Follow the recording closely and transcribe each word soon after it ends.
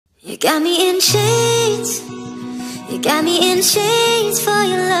You got me in chains. You got me in chains for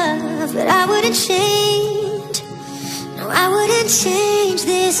your love, but I wouldn't change. No, I wouldn't change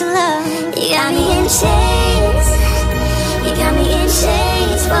this love. You got me in chains. You got me in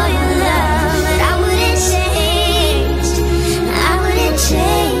chains for your love, but I wouldn't change. No, I wouldn't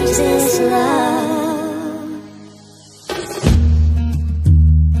change this love.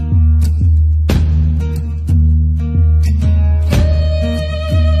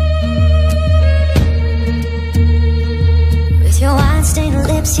 Your wine-stained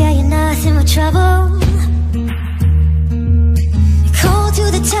lips, yeah, you're nothing but trouble. You're cold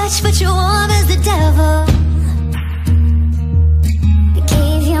to the touch, but you're warm as the devil. I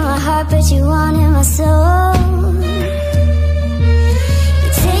gave you my heart, but you wanted my soul. You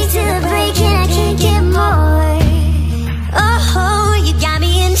take to the break and I can't get more. Oh, you got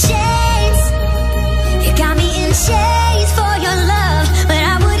me in chains. You got me in chains for your love, but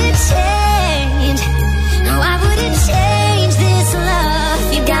I wouldn't change. No, I wouldn't change this love.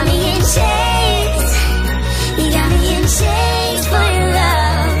 You got me in chains. You got me in chains for your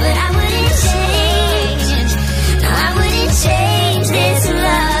love, but I wouldn't change. No, I wouldn't change this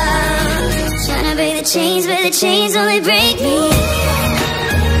love. Tryna break the chains, but the chains only break me.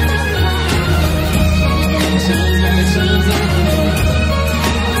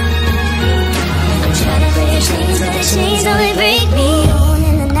 I'm tryna break the chains, but the chains only break me. Alone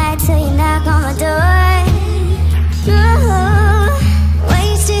in the night till you knock on my door.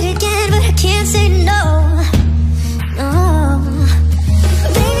 Wasted again, but I can't say no. No,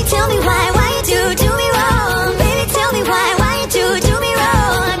 baby, tell me why you do me wrong. Baby, tell me why you do me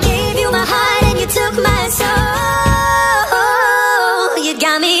wrong. I gave you my heart and you took my soul. You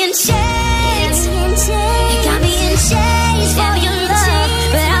got me in chains. You got me in chains for your love,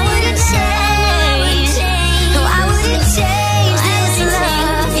 but I wouldn't change. No, I wouldn't change this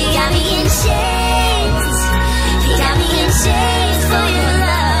love. You got me in chains. You got me in chains for your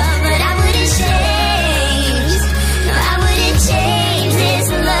love, but I wouldn't change. No, I wouldn't change this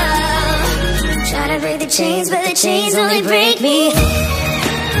love. Try to break the chains, but the chains only break me.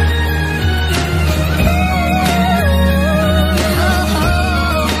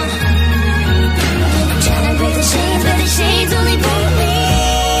 I'm trying to break the chains, but the chains only break me.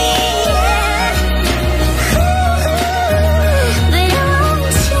 But I won't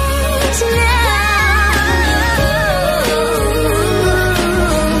change now.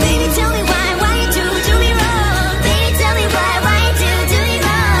 Baby, tell me why you do me wrong. Baby, tell me why you do me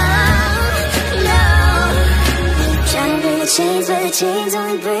wrong. No, trying to break the chains, but the chains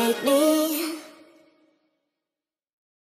only break me.